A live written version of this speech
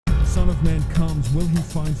Son of Man comes, will he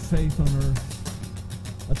find faith on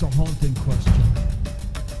earth? That's a haunting question.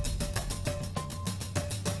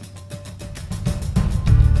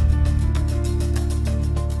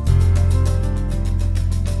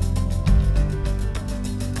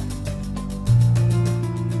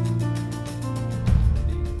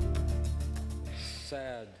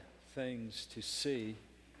 Sad things to see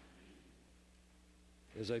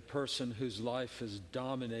is a person whose life is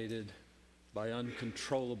dominated by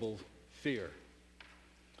uncontrollable fear.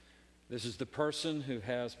 This is the person who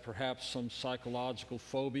has perhaps some psychological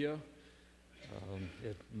phobia.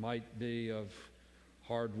 It might be of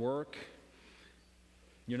hard work.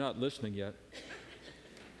 You're not listening yet.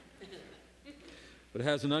 But it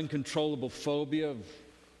has an uncontrollable phobia of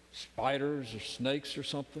spiders or snakes or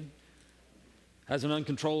something. Has an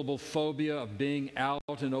uncontrollable phobia of being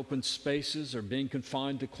out in open spaces or being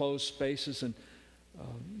confined to closed spaces. And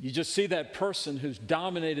you just see that person who's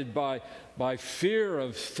dominated by fear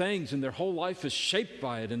of things, and their whole life is shaped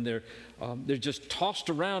by it, and they're just tossed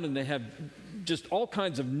around, and they have just all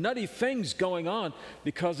kinds of nutty things going on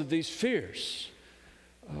because of these fears.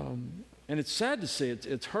 And it's sad to see.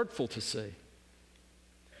 It's hurtful to see.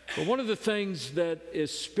 But one of the things that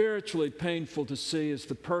is spiritually painful to see is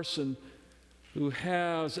the person who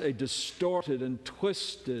has a distorted and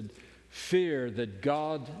twisted fear that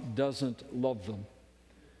God doesn't love them.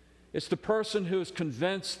 It's the person who is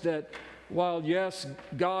convinced that while, yes,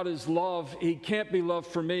 God is love, He can't be love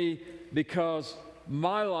for me because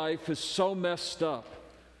my life is so messed up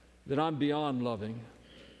that I'm beyond loving.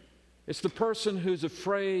 It's the person who's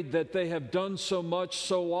afraid that they have done so much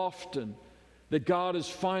so often that God has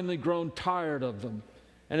finally grown tired of them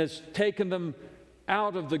and has taken them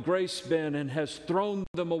out of the grace bin and has thrown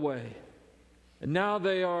them away. And now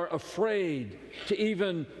they are afraid to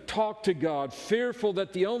even talk to God, fearful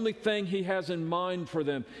that the only thing He has in mind for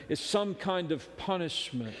them is some kind of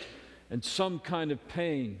punishment and some kind of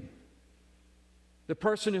pain. The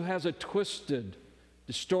person who has a twisted,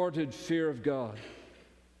 distorted fear of God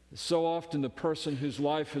is so often the person whose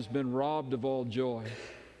life has been robbed of all joy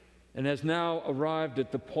and has now arrived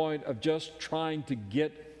at the point of just trying to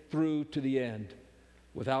get through to the end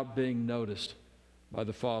without being noticed by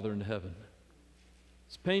the Father in heaven.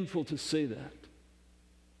 It's painful to see that.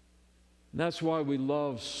 And that's why we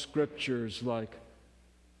love scriptures like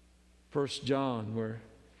 1 John, where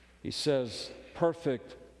he says,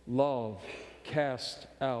 perfect love casts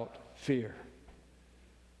out fear.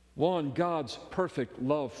 One, God's perfect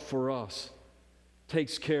love for us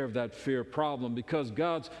takes care of that fear problem, because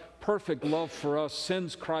God's perfect love for us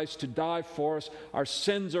sends Christ to die for us. Our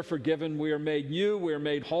sins are forgiven. We are made new. We are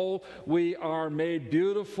made whole. We are made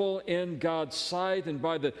beautiful in God's sight. And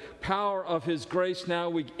by the power of His grace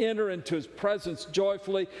now, we enter into His presence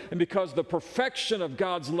joyfully. And because the perfection of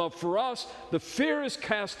God's love for us, the fear is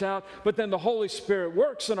cast out. But then the Holy Spirit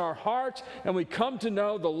works in our hearts, and we come to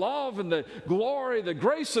know the love and the glory, the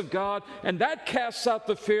grace of God, and that casts out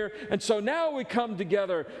the fear. And so now we come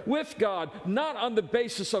together with God, not on the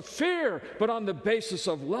basis of fear, but on the basis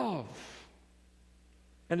of love.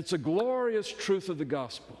 And it's a glorious truth of the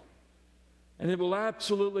gospel. And it will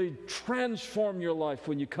absolutely transform your life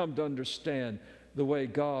when you come to understand the way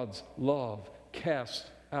God's love casts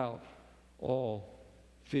out all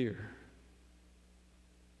fear.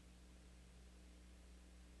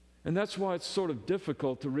 And that's why it's sort of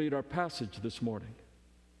difficult to read our passage this morning.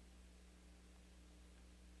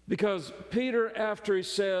 Because Peter, after he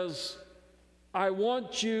says, I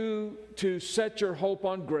want you to set your hope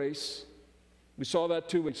on grace. We saw that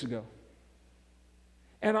 2 weeks ago.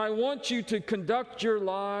 And I want you to conduct your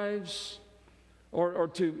lives or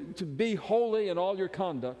to be holy in all your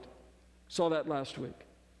conduct. Saw that last week.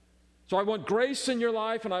 So I want grace in your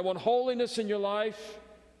life and I want holiness in your life.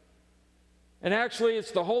 And actually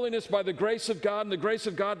it's the holiness by the grace of God and the grace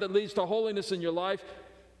of God that leads to holiness in your life.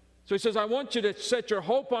 So he says, I want you to set your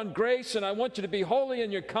hope on grace and I want you to be holy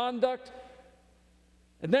in your conduct.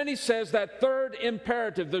 And then he says that third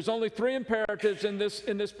imperative. There's only 3 imperatives in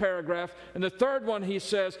this paragraph. And the third one he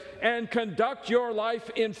says, and conduct your life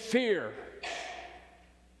in fear.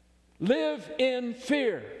 Live in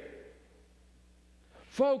fear.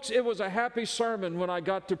 Folks, it was a happy sermon when I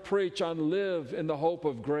got to preach on live in the hope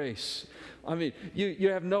of grace. I mean, you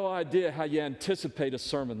have no idea how you anticipate a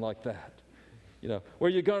sermon like that. You know,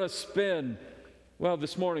 where you're going to spend, well,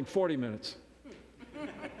 this morning, 40 minutes.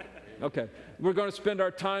 Okay, we're going to spend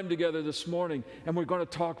our time together this morning, and we're going to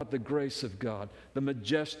talk about the grace of God, the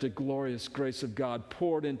majestic, glorious grace of God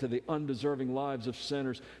poured into the undeserving lives of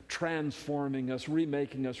sinners, transforming us,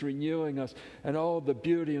 remaking us, renewing us, and all the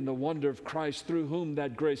beauty and the wonder of Christ through whom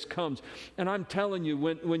that grace comes. And I'm telling you,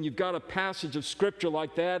 when you've got a passage of Scripture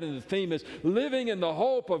like that, and the theme is living in the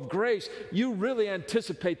hope of grace, you really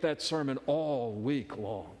anticipate that sermon all week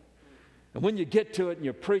long. And when you get to it and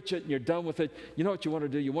you preach it and you're done with it, you know what you want to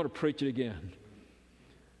do? You want to preach it again.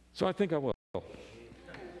 So I think I will.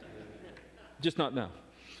 Just not now.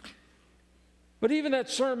 But even that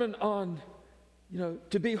sermon on,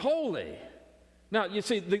 to be holy. Now, you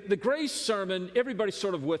see, the grace sermon, everybody's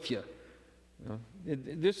sort of with you.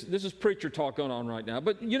 This is preacher talk going on right now.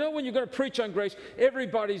 But when you're going to preach on grace,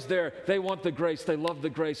 everybody's there. They want the grace. They love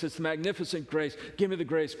the grace. It's magnificent grace. Give me the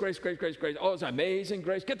grace. Grace, grace, grace, grace. Oh, it's amazing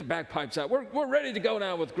grace. Get the bagpipes out. We're ready to go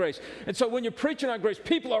now with grace. And so when you're preaching on grace,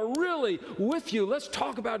 people are really with you. Let's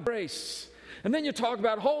talk about grace. And then you talk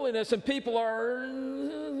about holiness, and people are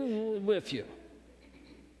with you.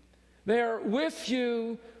 They're with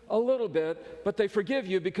you a little bit, but they forgive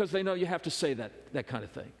you because they know you have to say that kind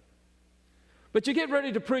of thing. But you get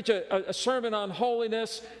ready to preach a sermon on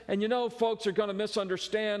holiness, and folks are going to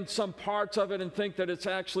misunderstand some parts of it and think that it's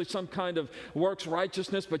actually some kind of works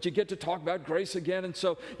righteousness, but you get to talk about grace again, and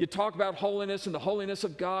so you talk about holiness and the holiness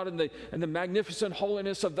of God and the magnificent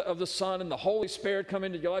holiness of the Son and the Holy Spirit come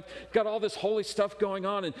into your life. You've got all this holy stuff going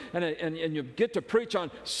on, and you get to preach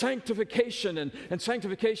on sanctification, and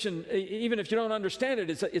sanctification, even if you don't understand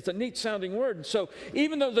it, it's a neat sounding word. And so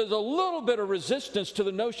even though there's a little bit of resistance to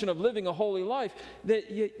the notion of living a holy life,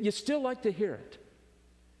 that you still like to hear it.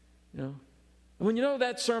 And when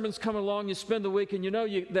that sermon's coming along, you spend the week, and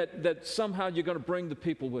that somehow you're going to bring the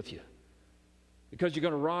people with you, because you're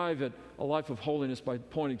going to arrive at a life of holiness by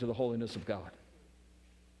pointing to the holiness of God.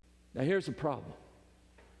 Now here's the problem.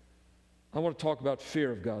 I want to talk about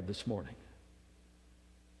fear of God this morning.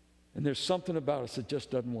 And there's something about us that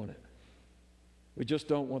just doesn't want it. We just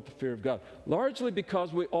don't want the fear of God, largely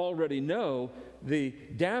because we already know the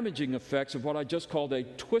damaging effects of what I just called a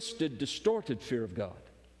twisted, distorted fear of God.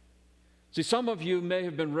 See, some of you may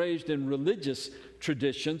have been raised in religious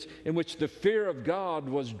traditions in which the fear of God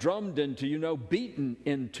was drummed into you, beaten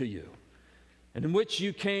into you, and in which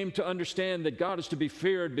you came to understand that God is to be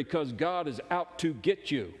feared because God is out to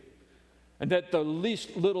get you. And that the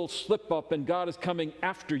least little slip up and God is coming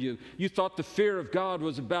after you. You thought the fear of God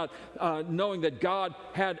was about knowing that God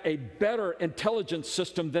had a better intelligence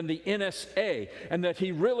system than the NSA, and that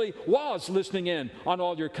He really was listening in on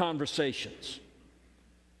all your conversations.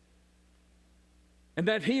 And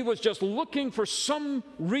that He was just looking for some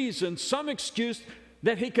reason, some excuse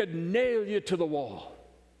that He could nail you to the wall.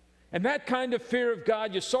 And that kind of fear of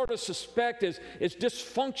God, you sort of suspect is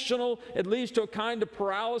dysfunctional. It leads to a kind of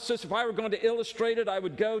paralysis. If I were going to illustrate it, I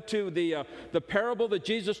would go to the parable that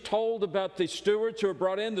Jesus told about the stewards who were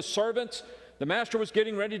brought in, the servants. The master was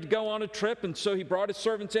getting ready to go on a trip, and so he brought his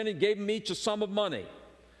servants in and gave them each a sum of money.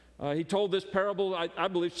 He told this parable, I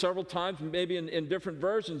believe, several times, maybe in different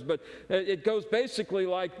versions, but it goes basically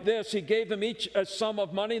like this. He gave them each a sum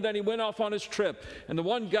of money, then he went off on his trip. And the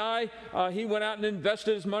one guy, he went out and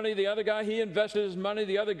invested his money. The other guy, he invested his money.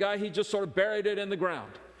 The other guy, he just sort of buried it in the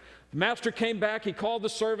ground. The master came back. He called the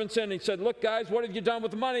servants in. And he said, "Look, guys, what have you done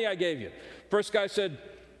with the money I gave you?" First guy said,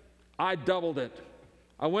 "I doubled it.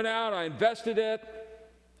 I went out, I invested it,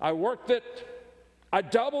 I worked it, I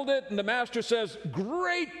doubled it." And the master says,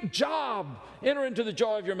 "Great job. Enter into the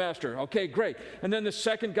joy of your master." Okay, great. And then the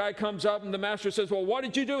second guy comes up, and the master says, "Well, what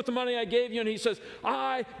did you do with the money I gave you?" And he says,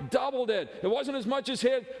 "I doubled it. It wasn't as much as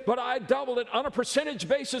his, but I doubled it. On a percentage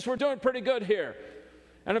basis, we're doing pretty good here."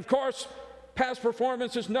 And of course, past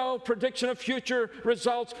performance is no prediction of future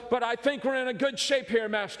results, but I think we're in a good shape here,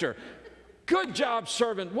 master. "Good job,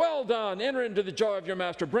 servant. Well done. Enter into the joy of your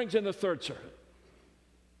master." Brings in the third servant.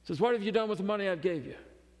 Says, "What have you done with the money I gave you?"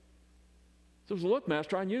 Says, "Look,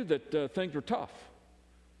 master, I knew that things were tough.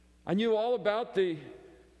 I knew all about the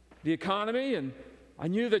economy, and I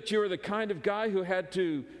knew that you were the kind of guy who had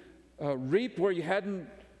to reap where you hadn't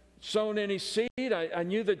sown any seed. I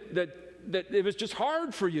knew that it was just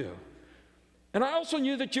hard for you. And I also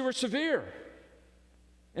knew that you were severe.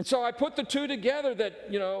 And so I put the two together that,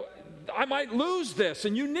 I might lose this,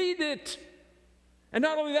 and you need it. And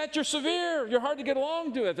not only that, you're severe. You're hard to get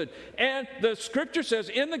along with it." And the scripture says,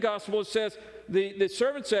 in the gospel, it says, the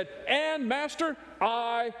servant said, "And master,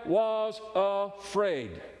 I was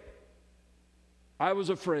afraid." I was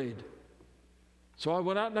afraid. So I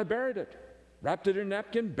went out and I buried it. Wrapped it in a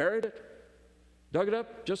napkin, buried it. Dug it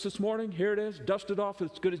up just this morning. Here it is. Dusted off.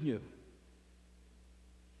 It's good as new.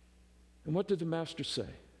 And what did the master say?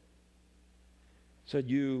 He said,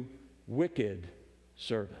 "You wicked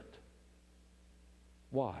servant."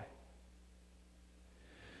 Why?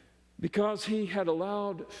 Because he had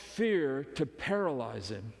allowed fear to paralyze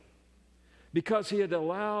him. Because he had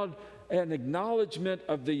allowed an acknowledgement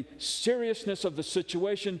of the seriousness of the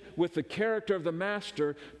situation with the character of the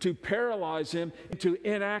master to paralyze him into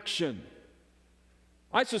inaction.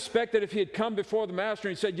 I suspect that if he had come before the master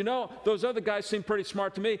and he said, "You know, those other guys seem pretty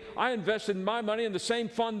smart to me. I invested my money in the same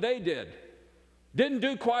fund they did. Didn't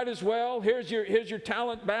do quite as well. Here's your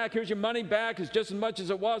talent back. Here's your money back. It's just as much as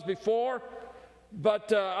it was before.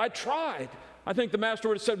 But I tried." I think the master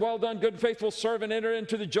would have said, "Well done, good and faithful servant. Enter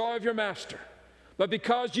into the joy of your master. But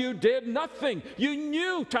because you did nothing, you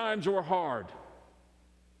knew times were hard.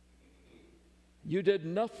 You did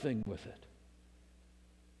nothing with it."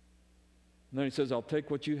 And then he says, "I'll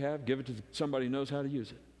take what you have, give it to somebody who knows how to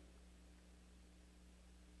use it."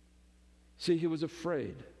 See, he was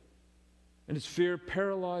afraid. And his fear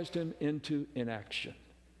paralyzed him into inaction.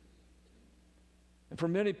 And for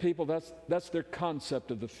many people, that's their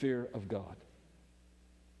concept of the fear of God.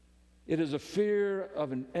 It is a fear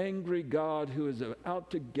of an angry God who is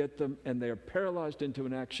out to get them, and they are paralyzed into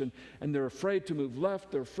inaction, and they're afraid to move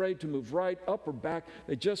left, they're afraid to move right, up or back.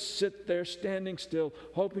 They just sit there standing still,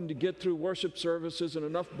 hoping to get through worship services and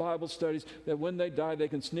enough Bible studies that when they die, they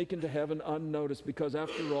can sneak into heaven unnoticed, because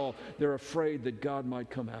after all, they're afraid that God might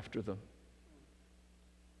come after them.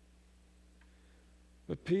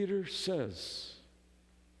 But Peter says,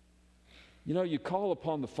 you know, you call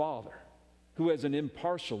upon the Father, who is an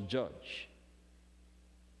impartial judge.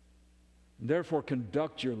 Therefore,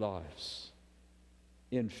 conduct your lives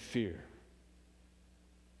in fear.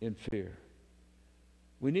 In fear.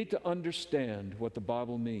 We need to understand what the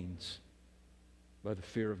Bible means by the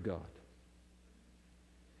fear of God.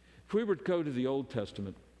 If we were to go to the Old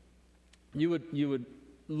Testament, you would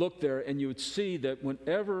look there and you would see that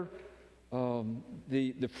whenever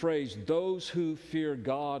the phrase "those who fear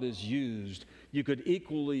God" is used, you could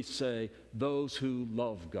equally say "those who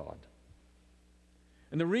love God."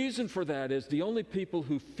 And the reason for that is the only people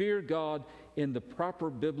who fear God in the proper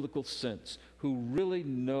biblical sense, who really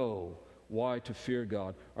know why to fear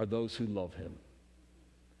God, are those who love Him.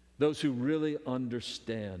 Those who really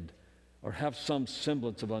understand or have some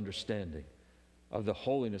semblance of understanding of the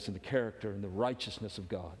holiness and the character and the righteousness of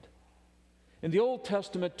God. In the Old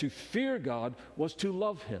Testament, to fear God was to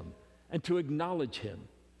love Him and to acknowledge Him.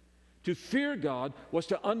 To fear God was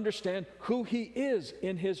to understand who He is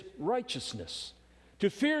in His righteousness.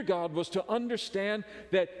 To fear God was to understand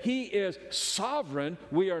that He is sovereign,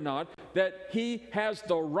 we are not, that He has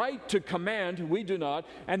the right to command, we do not,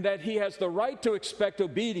 and that He has the right to expect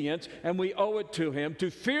obedience, and we owe it to Him.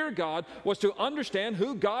 To fear God was to understand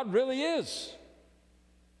who God really is.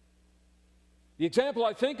 The example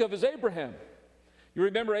I think of is Abraham. You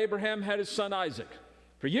remember Abraham had his son Isaac.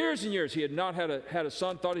 For years and years, he had not had a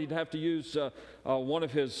son, thought he'd have to use one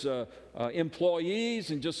of his employees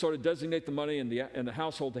and just sort of designate the money in the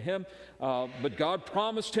household to him. But God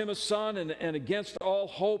promised him a son, and against all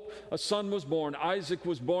hope, a son was born. Isaac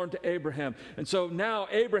was born to Abraham. And so now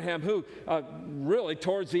Abraham, who really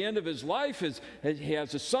towards the end of his life, he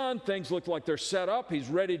has a son. Things look like they're set up. He's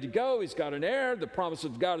ready to go. He's got an heir. The promise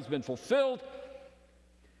of God has been fulfilled.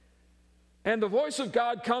 And the voice of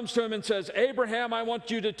God comes to him and says, "Abraham, I want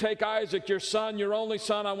you to take Isaac, your son, your only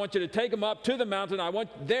son. I want you to take him up to the mountain. I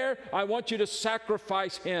want you to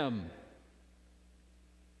sacrifice him."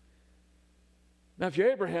 Now, if you're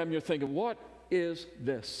Abraham, you're thinking, what is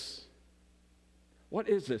this? What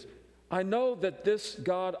is this? I know that this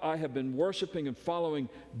God I have been worshiping and following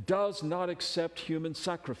does not accept human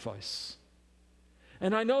sacrifice.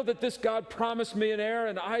 And I know that this God promised me an heir,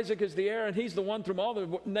 and Isaac is the heir, and he's the one from all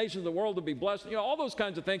the nations of the world to be blessed. You know, all those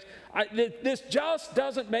kinds of things. This just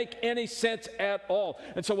doesn't make any sense at all.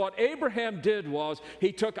 And so what Abraham did was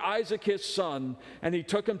he took Isaac, his son, and he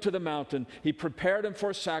took him to the mountain. He prepared him for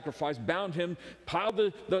a sacrifice, bound him, piled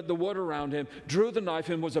the wood around him, drew the knife,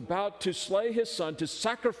 and was about to slay his son, to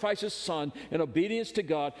sacrifice his son in obedience to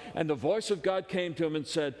God. And the voice of God came to him and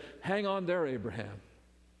said, "Hang on there, Abraham."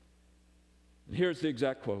 Here's the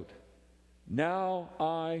exact quote. "Now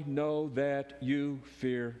I know that you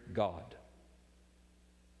fear God."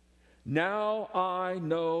 Now I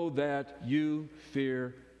know that you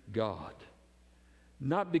fear God.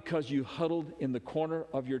 Not because you huddled in the corner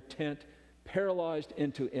of your tent, paralyzed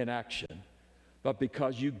into inaction, but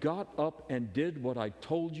because you got up and did what I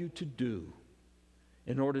told you to do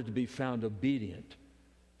in order to be found obedient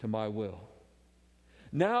to my will.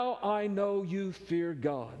 Now I know you fear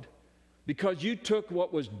God, because you took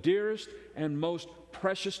what was dearest and most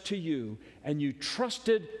precious to you, and you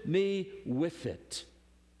trusted me with it.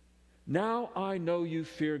 Now I know you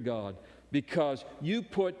fear God, because you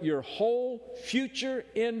put your whole future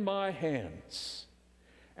in my hands,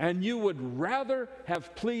 and you would rather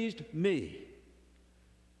have pleased me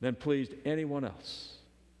than pleased anyone else.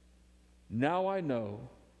 Now I know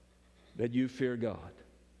that you fear God.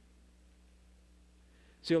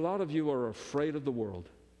 See, a lot of you are afraid of the world.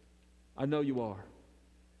 I know you are.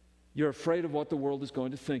 You're afraid of what the world is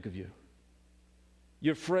going to think of you.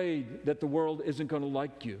 You're afraid that the world isn't going to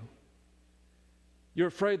like you. You're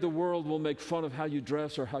afraid the world will make fun of how you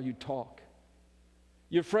dress or how you talk.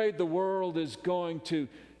 You're afraid the world is going to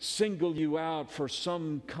single you out for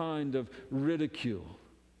some kind of ridicule.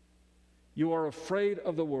 You are afraid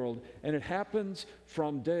of the world, and it happens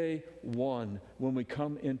from day one when we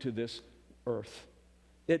come into this earth.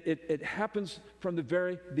 It happens from the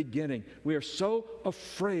very beginning. We are so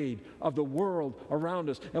afraid of the world around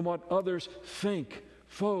us and what others think.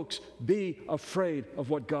 Folks, be afraid of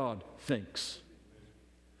what God thinks.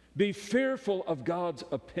 Be fearful of God's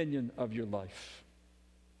opinion of your life,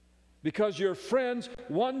 because your friends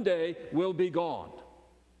one day will be gone.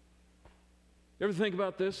 You ever think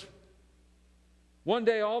about this? One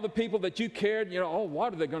day all the people that you cared,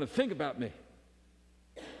 what are they going to think about me?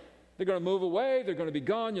 They're going to move away, they're going to be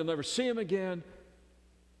gone, you'll never see them again.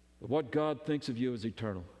 But what God thinks of you is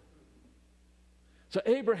eternal. So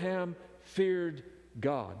Abraham feared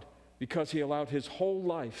God because he allowed his whole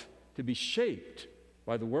life to be shaped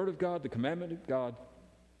by the Word of God, the commandment of God,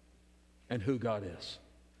 and who God is.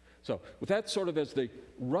 So with that sort of as they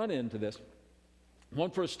run into this, I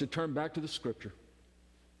want for us to turn back to the Scripture.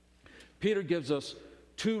 Peter gives us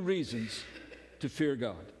two reasons to fear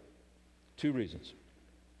God. Two reasons.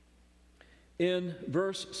 In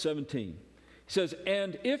verse 17, he says,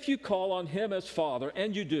 and if you call on him as Father,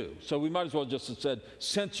 and you do, so we might as well just have said,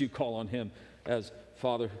 since you call on him as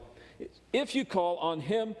Father, if you call on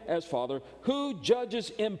him as Father, who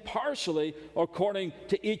judges impartially according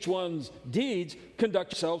to each one's deeds,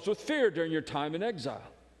 conduct yourselves with fear during your time in exile,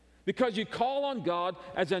 because you call on God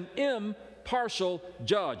as an impartial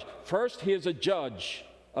judge. First, he is a judge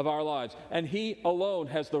of our lives, and he alone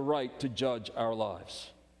has the right to judge our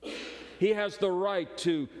lives. He has the right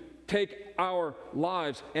to take our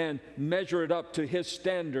lives and measure it up to his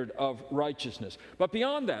standard of righteousness. But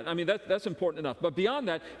beyond that, that's important enough. But beyond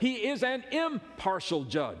that, he is an impartial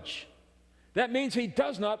judge. That means he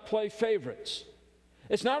does not play favorites.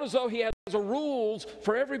 It's not as though he has rules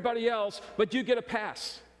for everybody else, but you get a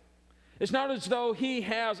pass. It's not as though he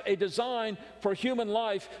has a design for human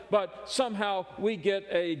life, but somehow we get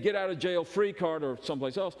a get-out-of-jail-free card or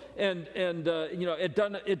someplace else, and it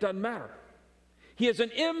doesn't matter. He is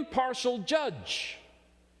an impartial judge.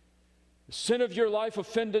 The sin of your life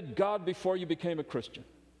offended God before you became a Christian.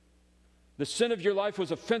 The sin of your life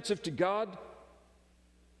was offensive to God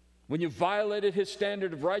when you violated his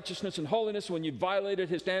standard of righteousness and holiness, when you violated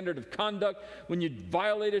his standard of conduct, when you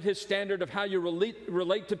violated his standard of how you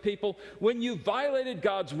relate to people, when you violated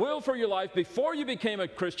God's will for your life before you became a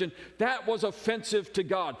Christian, that was offensive to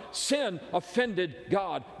God. Sin offended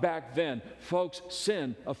God back then. Folks,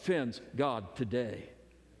 sin offends God today.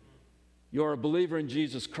 You're a believer in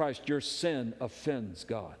Jesus Christ, your sin offends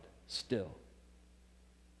God still.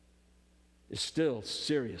 It's still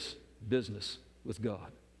serious business with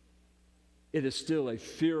God. It is still a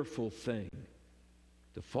fearful thing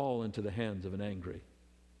to fall into the hands of an angry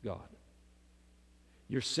God.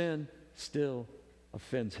 Your sin still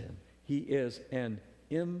offends him. He is an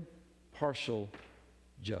impartial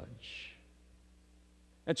judge.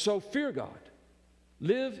 And so fear God.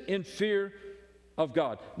 Live in fear of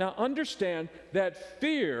God. Now understand that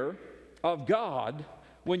fear of God,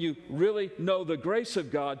 when you really know the grace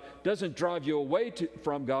of God, doesn't drive you away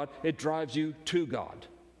from God, it drives you to God.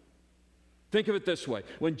 Think of it this way.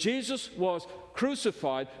 When Jesus was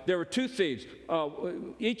crucified, there were two thieves,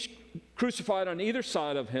 each crucified on either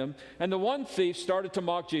side of him, and the one thief started to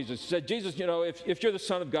mock Jesus. He said, Jesus, if you're the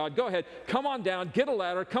Son of God, go ahead, come on down, get a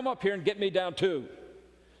ladder, come up here and get me down too.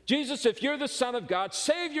 Jesus, if you're the Son of God,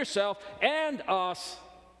 save yourself and us.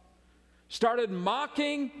 Started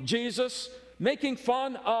mocking Jesus, making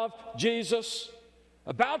fun of Jesus,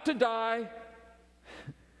 about to die.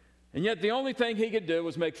 And yet the only thing he could do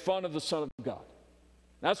was make fun of the Son of God.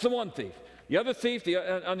 That's the one thief. The other thief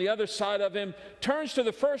on the other side of him turns to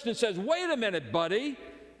the first and says, wait a minute, buddy.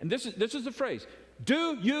 And this is the phrase.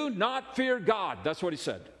 Do you not fear God? That's what he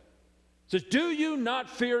said. He says, do you not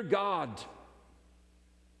fear God?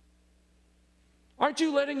 Aren't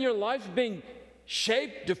you letting your life being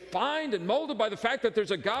shaped, defined, and molded by the fact that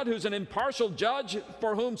there's a God who's an impartial judge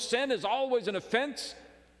for whom sin is always an offense?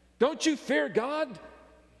 Don't you fear God?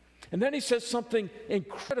 And then he says something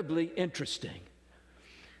incredibly interesting.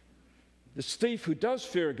 This thief who does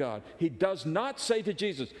fear God, he does not say to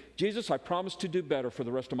Jesus, Jesus, I promise to do better for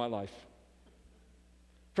the rest of my life.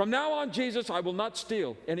 From now on, Jesus, I will not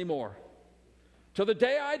steal anymore. Till the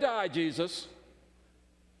day I die, Jesus,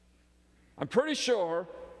 I'm pretty sure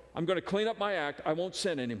I'm going to clean up my act. I won't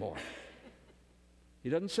sin anymore. He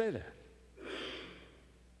doesn't say that. He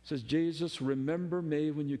says, Jesus, remember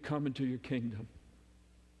me when you come into your kingdom.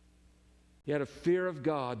 He had a fear of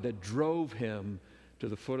God that drove him to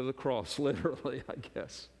the foot of the cross, literally, I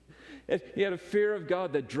guess. He had a fear of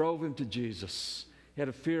God that drove him to Jesus. He had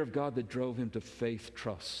a fear of God that drove him to faith,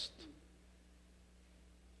 trust.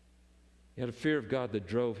 He had a fear of God that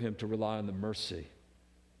drove him to rely on the mercy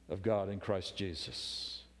of God in Christ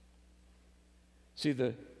Jesus. See,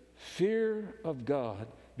 the fear of God,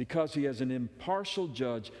 because he is an impartial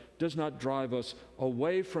judge, does not drive us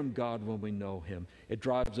away from God when we know him. It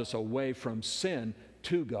drives us away from sin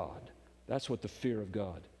to God. That's what the fear of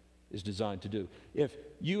God is designed to do. If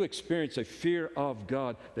you experience a fear of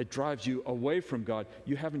God that drives you away from God,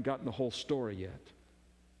 you haven't gotten the whole story yet.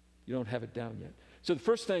 You don't have it down yet. So the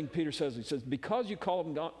first thing Peter says, he says, because you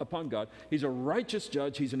call upon God, he's a righteous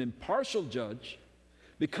judge, he's an impartial judge.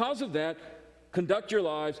 Because of that, conduct your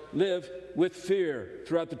lives, live with fear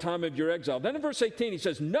throughout the time of your exile. Then in verse 18 he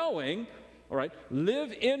says, knowing, all right,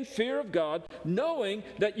 live in fear of God, knowing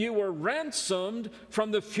that you were ransomed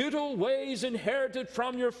from the futile ways inherited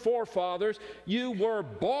from your forefathers. You were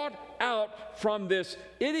bought out from this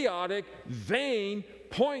idiotic, vain,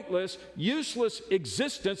 pointless, useless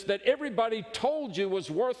existence that everybody told you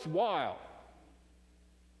was worthwhile.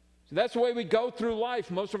 So that's the way we go through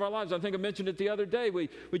life most of our lives. I think I mentioned it the other day. We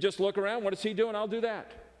just look around. What is he doing? I'll do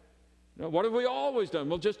that. You know, what have we always done?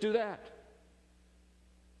 We'll just do that.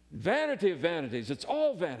 Vanity of vanities. It's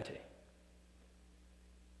all vanity.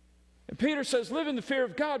 And Peter says, live in the fear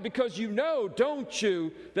of God because you know, don't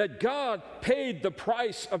you, that God paid the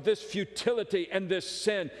price of this futility and this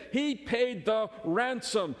sin. He paid the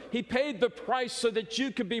ransom. He paid the price so that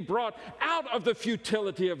you could be brought out of the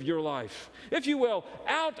futility of your life. If you will,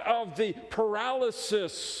 out of the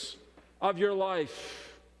paralysis of your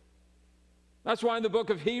life. That's why in the book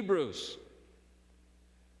of Hebrews,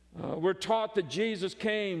 we're taught that Jesus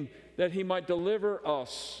came that he might deliver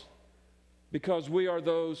us because we are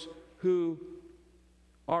those who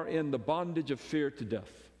are in the bondage of fear to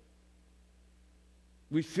death.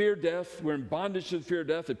 We fear death. We're in bondage to the fear of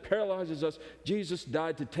death. It paralyzes us. Jesus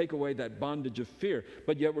died to take away that bondage of fear,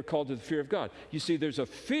 but yet we're called to the fear of God. You see, there's a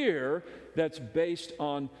fear that's based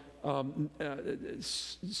on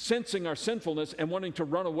sensing our sinfulness and wanting to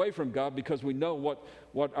run away from God because we know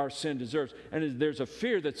what our sin deserves. And there's a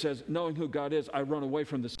fear that says, knowing who God is, I run away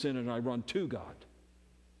from the sin and I run to God.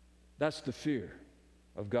 That's the fear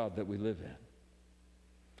of God that we live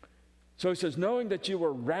in. So he says, knowing that you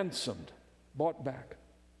were ransomed, bought back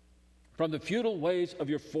from the futile ways of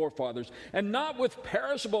your forefathers, and not with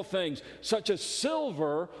perishable things such as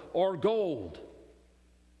silver or gold.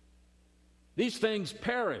 These things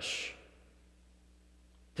perish.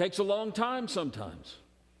 Takes a long time sometimes,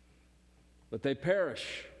 but they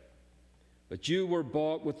perish. But you were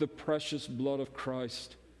bought with the precious blood of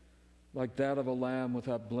Christ, like that of a lamb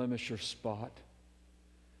without blemish or spot.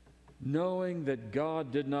 Knowing that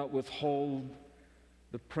God did not withhold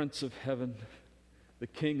the Prince of Heaven, the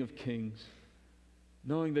King of Kings,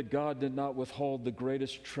 knowing that God did not withhold the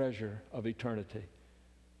greatest treasure of eternity,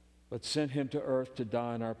 but sent him to earth to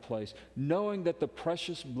die in our place, knowing that the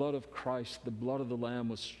precious blood of Christ, the blood of the Lamb,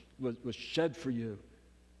 was shed for you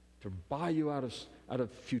to buy you out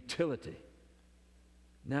of futility.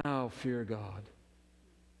 Now fear God.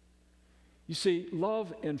 You see,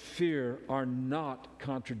 love and fear are not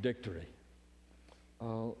contradictory.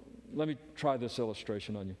 Let me try this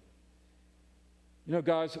illustration on you. You know,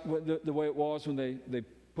 guys, the way it was when they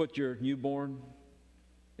put your newborn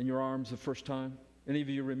in your arms the first time? Any of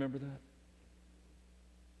you remember that?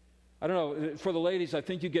 I don't know. For the ladies, I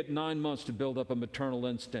think you get 9 months to build up a maternal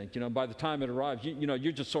instinct. You know, by the time it arrives,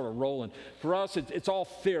 you're just sort of rolling. For us, it's all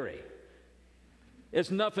theory.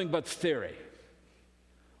 It's nothing but theory.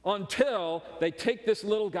 Until they take this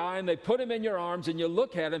little guy and they put him in your arms and you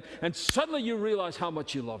look at him and suddenly you realize how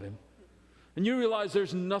much you love him. And you realize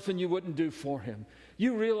there's nothing you wouldn't do for him.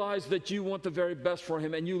 You realize that you want the very best for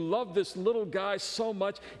him and you love this little guy so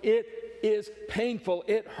much, it is painful.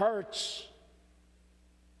 It hurts.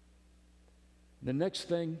 The next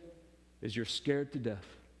thing is you're scared to death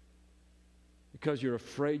because you're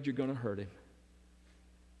afraid you're going to hurt him.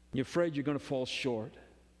 You're afraid you're going to fall short.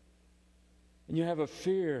 And you have a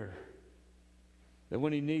fear that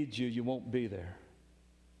when He needs you, you won't be there.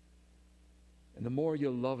 And the more you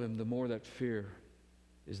love Him, the more that fear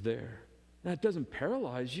is there. Now, it doesn't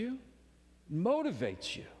paralyze you. It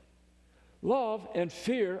motivates you. Love and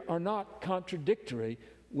fear are not contradictory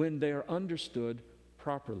when they are understood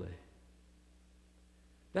properly.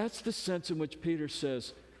 That's the sense in which Peter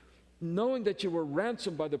says, knowing that you were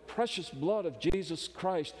ransomed by the precious blood of Jesus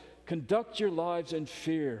Christ, conduct your lives in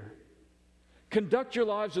fear. Conduct your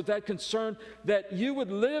lives with that concern that you would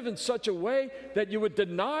live in such a way that you would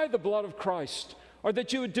deny the blood of Christ, or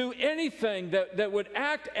that you would do anything that would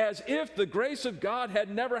act as if the grace of God had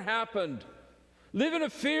never happened. Live in a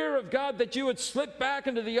fear of God that you would slip back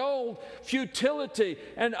into the old futility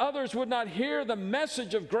and others would not hear the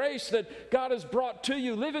message of grace that God has brought to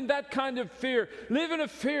you. Live in that kind of fear. Live in a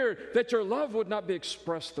fear that your love would not be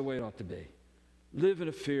expressed the way it ought to be. Live in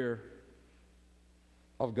a fear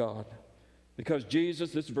of God. Because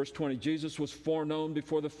Jesus, this is verse 20, Jesus was foreknown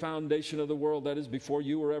before the foundation of the world, that is, before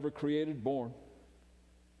you were ever created, born.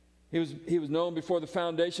 He was known before the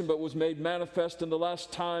foundation, but was made manifest in the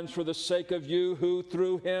last times for the sake of you, who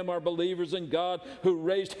through Him are believers in God, who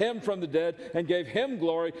raised Him from the dead and gave Him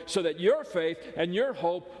glory, so that your faith and your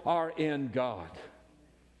hope are in God.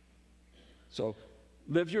 So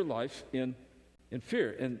live your life in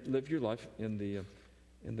fear, and live your life in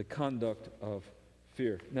the conduct of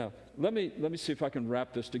fear. Now, let me see if I can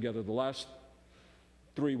wrap this together, the last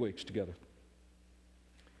 3 weeks together.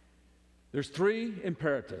 There's 3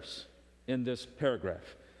 imperatives in this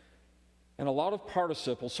paragraph, and a lot of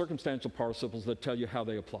participles, circumstantial participles, that tell you how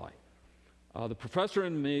they apply. The professor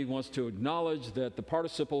in me wants to acknowledge that the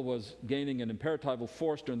participle was gaining an imperatival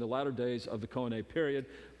force during the latter days of the Koine period,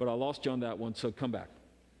 but I lost you on that one, so come back.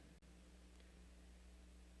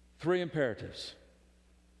 3 imperatives.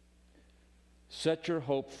 Set your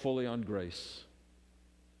hope fully on grace.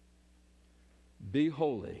 Be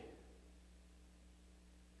holy.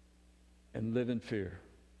 And live in fear.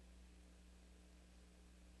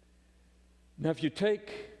 Now, if you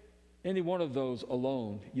take any one of those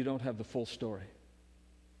alone, you don't have the full story.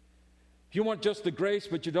 If you want just the grace,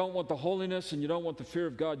 but you don't want the holiness and you don't want the fear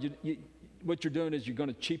of God, what you're doing is you're going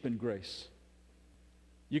to cheapen grace.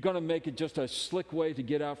 You're going to make it just a slick way to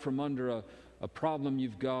get out from under a problem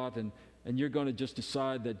you've got, and you're going to just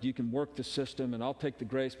decide that you can work the system and I'll take the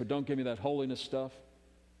grace, but don't give me that holiness stuff.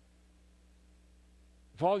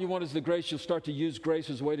 If all you want is the grace, you'll start to use grace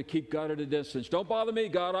as a way to keep God at a distance. Don't bother me,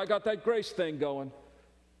 God. I got that grace thing going.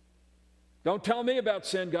 Don't tell me about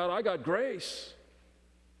sin, God. I got grace.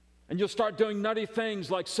 And you'll start doing nutty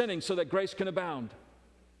things like sinning so that grace can abound.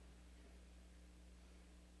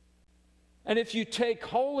 And if you take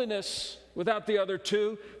holiness without the other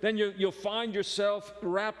 2, then you'll find yourself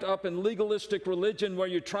wrapped up in legalistic religion where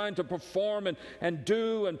you're trying to perform and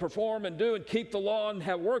do and perform and do and keep the law and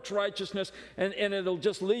have works righteousness, and it'll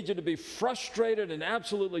just lead you to be frustrated and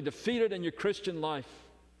absolutely defeated in your Christian life.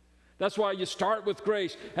 That's why you start with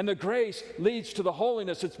grace, and the grace leads to the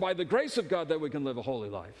holiness. It's by the grace of God that we can live a holy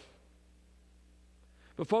life.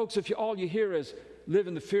 But folks, if all you hear is live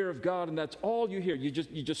in the fear of God, and that's all you hear, you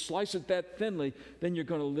just slice it that thinly, then you're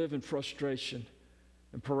going to live in frustration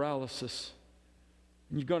and paralysis.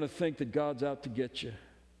 And you're going to think that God's out to get you.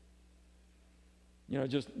 You know,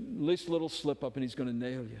 just least little slip up and He's going to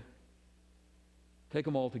nail you. Take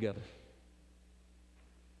them all together.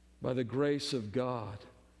 By the grace of God,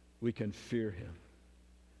 we can fear Him.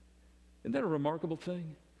 Isn't that a remarkable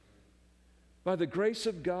thing? By the grace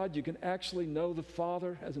of God, you can actually know the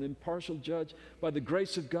Father as an impartial judge. By the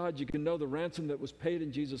grace of God, you can know the ransom that was paid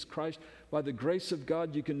in Jesus Christ. By the grace of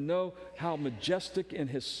God, you can know how majestic in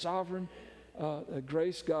His sovereign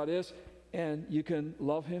grace God is, and you can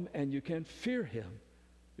love Him and you can fear Him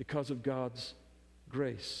because of God's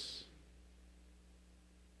grace.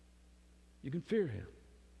 You can fear Him.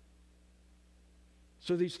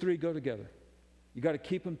 So these 3 go together. You got to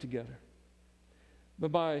keep them together.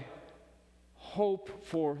 But by hope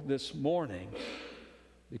for this morning,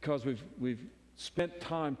 because we've spent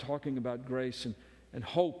time talking about grace and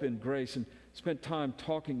hope in grace, and spent time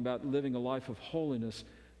talking about living a life of holiness,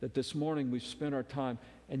 that this morning we've spent our time,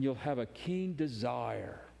 and you'll have a keen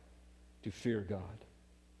desire to fear God.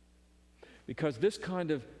 Because this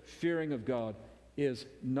kind of fearing of God is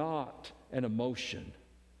not an emotion.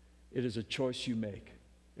 It is a choice you make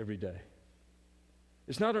every day.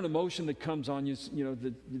 It's not an emotion that comes on you, you know,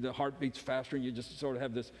 the heart beats faster and you just sort of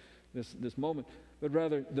have this moment. But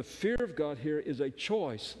rather, the fear of God here is a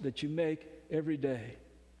choice that you make every day.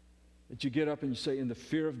 That you get up and you say, in the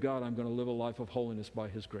fear of God, I'm going to live a life of holiness by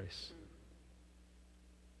His grace.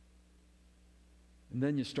 And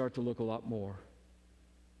then you start to look a lot more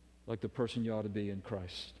like the person you ought to be in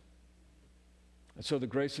Christ. And so the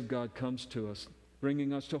grace of God comes to us,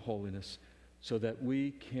 bringing us to holiness so that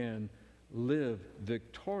we can live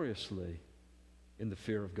victoriously in the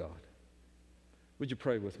fear of God. Would you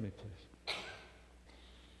pray with me, please?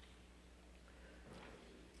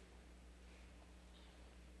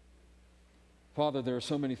 Father, there are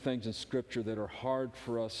so many things in Scripture that are hard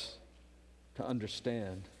for us to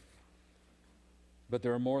understand. But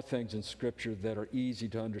there are more things in Scripture that are easy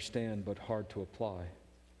to understand but hard to apply.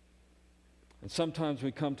 And sometimes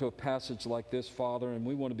we come to a passage like this, Father, and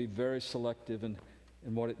we want to be very selective in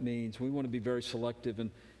what it means. We want to be very selective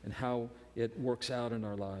in how it works out in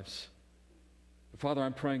our lives. But Father,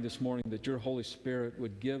 I'm praying this morning that your Holy Spirit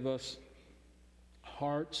would give us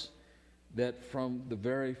hearts that from the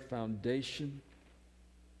very foundation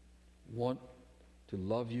want to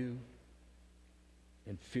love you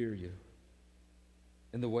and fear you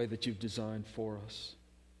in the way that you've designed for us.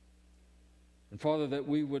 And Father, that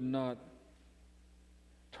we would not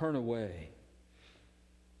turn away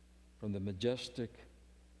from the majestic,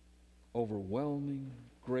 overwhelming,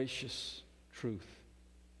 gracious truth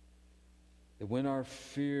that when our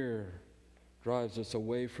fear drives us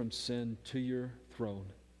away from sin to your throne,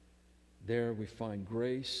 there we find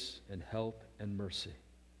grace and help and mercy.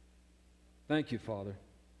 Thank you, Father.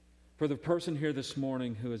 For the person here this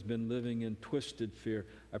morning who has been living in twisted fear,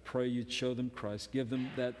 I pray you'd show them Christ. Give them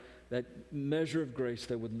that measure of grace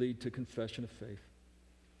that would lead to confession of faith.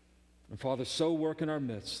 And Father, so work in our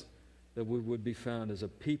midst that we would be found as a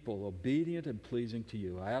people obedient and pleasing to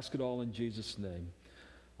you. I ask it all in Jesus' name.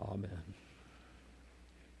 Amen.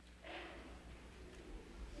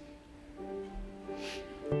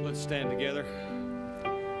 Let's stand together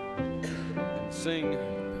and sing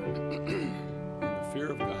in the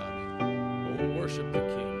fear of God. Oh, worship the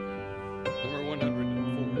King.